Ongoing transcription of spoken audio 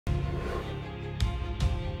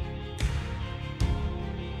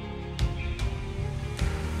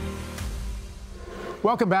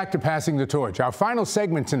Welcome back to Passing the Torch. Our final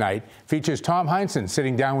segment tonight features Tom Heinsohn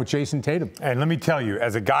sitting down with Jayson Tatum. And let me tell you,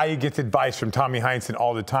 as a guy who gets advice from Tommy Heinsohn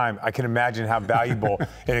all the time, I can imagine how valuable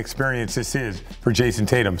an experience this is for Jayson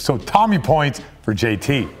Tatum. So Tommy points for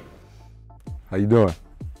JT. How you doing?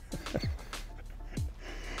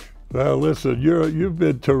 Well, listen, you've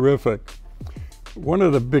been terrific. One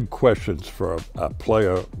of the big questions for a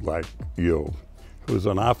player like you, who's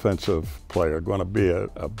an offensive player, going to be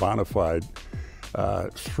a bona fide,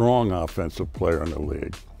 strong offensive player in the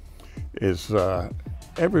league, is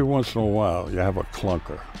every once in a while you have a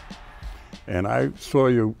clunker. And I saw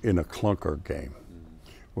you in a clunker game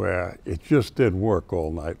where it just didn't work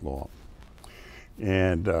all night long.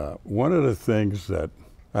 And one of the things that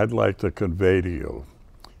I'd like to convey to you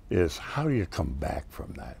is how do you come back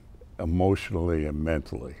from that, emotionally and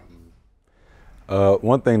mentally?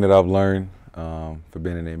 One thing that I've learned for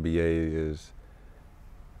being in the NBA is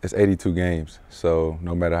it's 82 games. So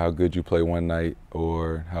no matter how good you play one night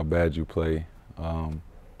or how bad you play,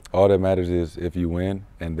 all that matters is if you win,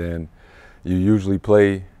 and then you usually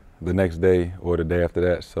play the next day or the day after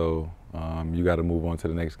that. So you got to move on to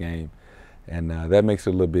the next game. And that makes it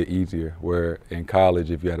a little bit easier, where in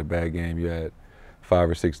college, if you had a bad game, you had 5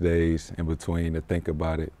 or 6 days in between to think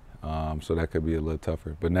about it. So that could be a little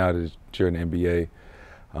tougher. But now that you're in the NBA,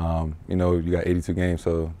 you know, you got 82 games,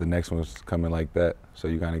 so the next one's coming like that. So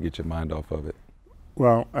you kind of get your mind off of it.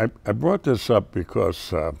 Well, I brought this up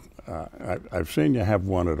because I've seen you have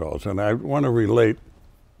one of those, and I want to relate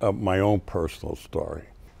my own personal story.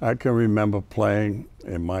 I can remember playing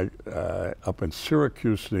in up in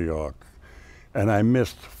Syracuse, New York, and I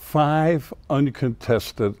missed 5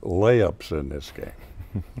 uncontested layups in this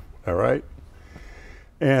game, all right?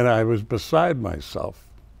 And I was beside myself.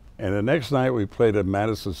 And the next night we played at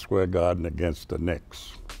Madison Square Garden against the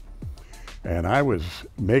Knicks. And I was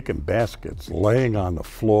making baskets, laying on the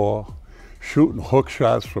floor, shooting hook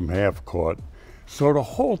shots from half court. So the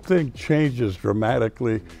whole thing changes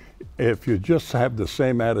dramatically if you just have the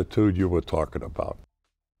same attitude you were talking about.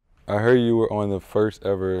 I heard you were on the first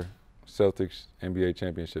ever Celtics NBA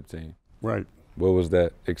championship team. Right. What was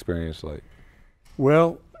that experience like?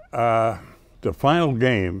 Well, the final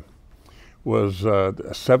game was a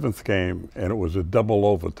 7th game, and it was a double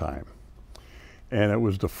overtime. And it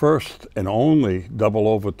was the first and only double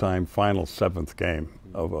overtime final 7th game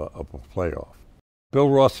of a playoff. Bill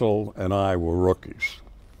Russell and I were rookies.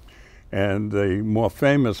 And the more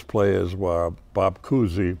famous players were Bob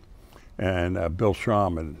Cousy and Bill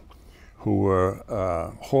Sharman, who were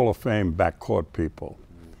Hall of Fame backcourt people.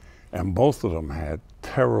 And both of them had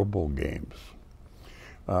terrible games.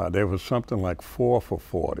 There was something like 4 for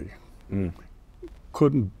 40.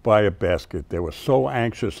 Couldn't buy a basket. They were so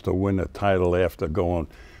anxious to win the title after going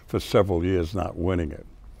for several years not winning it.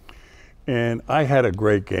 And I had a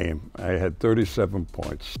great game. I had 37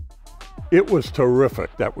 points. It was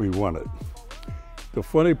terrific that we won it. The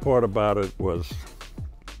funny part about it was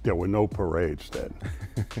there were no parades then.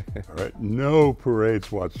 All right? No parades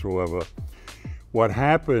whatsoever. What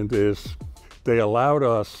happened is they allowed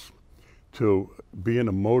us to be in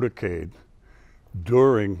a motorcade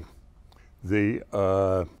during the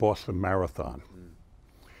Boston Marathon.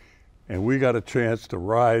 And we got a chance to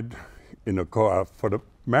ride in a car for the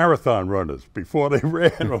marathon runners. Before they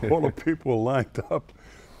ran, all the people lined up.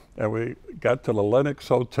 And we got to the Lenox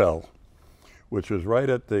Hotel, which was right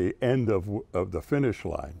at the end of the finish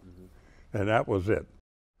line. And that was it.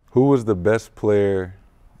 Who was the best player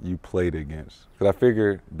you played against? Because I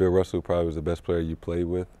figured Bill Russell probably was the best player you played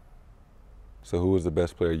with. So who was the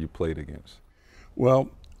best player you played against? Well,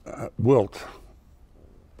 Wilt.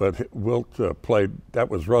 But Wilt played, that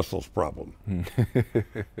was Russell's problem.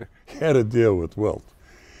 He had to deal with Wilt.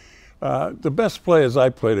 The best players I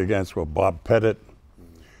played against were Bob Pettit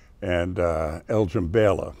and Elgin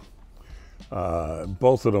Baylor.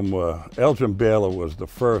 Both of them were, Elgin Baylor was the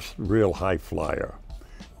first real high flyer.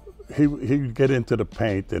 He'd get into the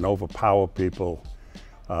paint and overpower people,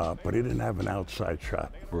 but he didn't have an outside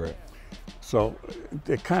shot. Right. So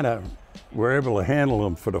they kind of were able to handle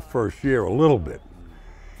him for the first year a little bit.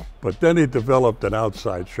 But then he developed an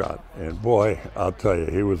outside shot, and boy, I'll tell you,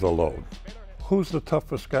 he was a load. Who's the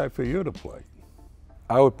toughest guy for you to play?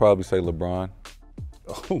 I would probably say LeBron.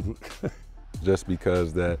 Oh. Just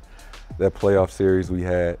because that playoff series we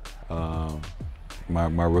had,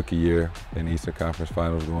 my rookie year in the Eastern Conference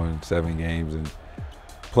Finals, going 7 games and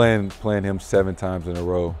playing him 7 times in a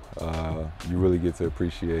row, you really get to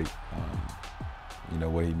appreciate, you know,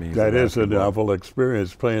 what he means. That is a novel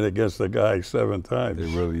experience, playing against a guy 7 times.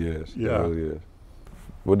 It really is. Yeah. It really is.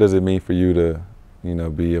 What does it mean for you to, you know,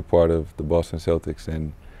 be a part of the Boston Celtics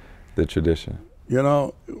and the tradition? You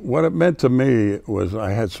know, what it meant to me was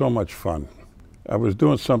I had so much fun. I was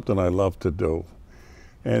doing something I love to do.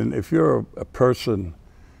 And if you're a person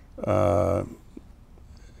who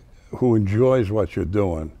enjoys what you're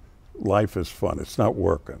doing, life is fun. It's not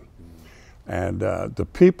working. And the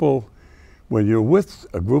people, when you're with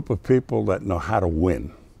a group of people that know how to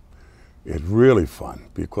win, it's really fun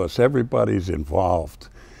because everybody's involved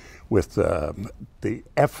with the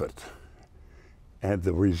effort and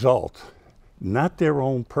the result, not their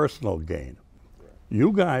own personal gain.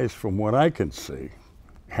 You guys, from what I can see,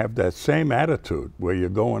 have that same attitude where you're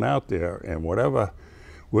going out there and whatever,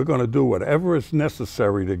 we're going to do whatever is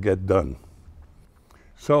necessary to get done.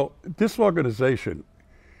 So this organization,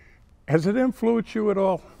 has it influenced you at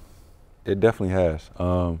all? It definitely has.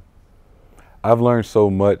 I've learned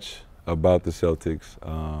so much about the Celtics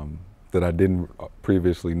that I didn't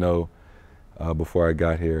previously know before I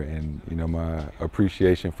got here. And, you know, my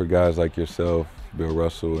appreciation for guys like yourself, Bill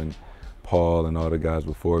Russell and Paul and all the guys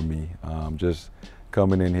before me, just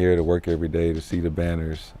coming in here to work every day to see the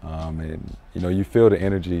banners. And, you know, you feel the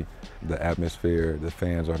energy, the atmosphere, the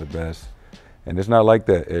fans are the best. And it's not like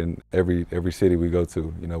that in every city we go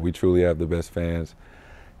to. You know, we truly have the best fans.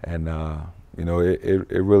 And, you know,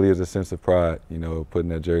 it really is a sense of pride, you know, putting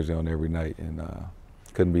that jersey on every night. And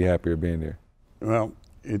couldn't be happier being there. Well,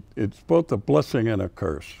 it's both a blessing and a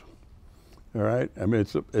curse, all right? I mean,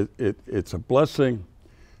 it's a blessing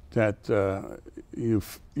that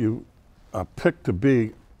you are picked to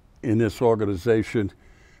be in this organization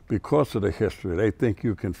because of the history. They think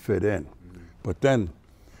you can fit in. But then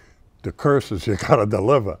the curse is you got to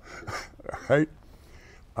deliver, right?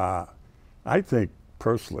 I think,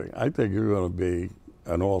 personally, I think you're going to be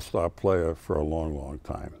an all-star player for a long, long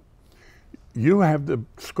time. You have the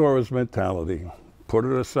scorer's mentality. Put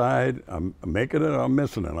it aside, I'm making it, I'm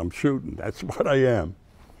missing it, I'm shooting. That's what I am.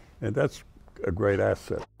 And that's a great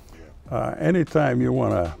asset. Anytime you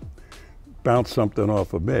want to bounce something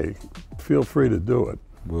off of me, feel free to do it.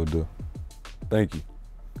 Will do. Thank you.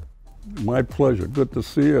 My pleasure. Good to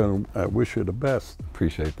see you, and I wish you the best.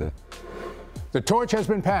 Appreciate that. The torch has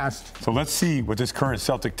been passed. So let's see what this current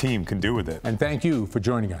Celtic team can do with it. And thank you for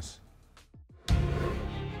joining us.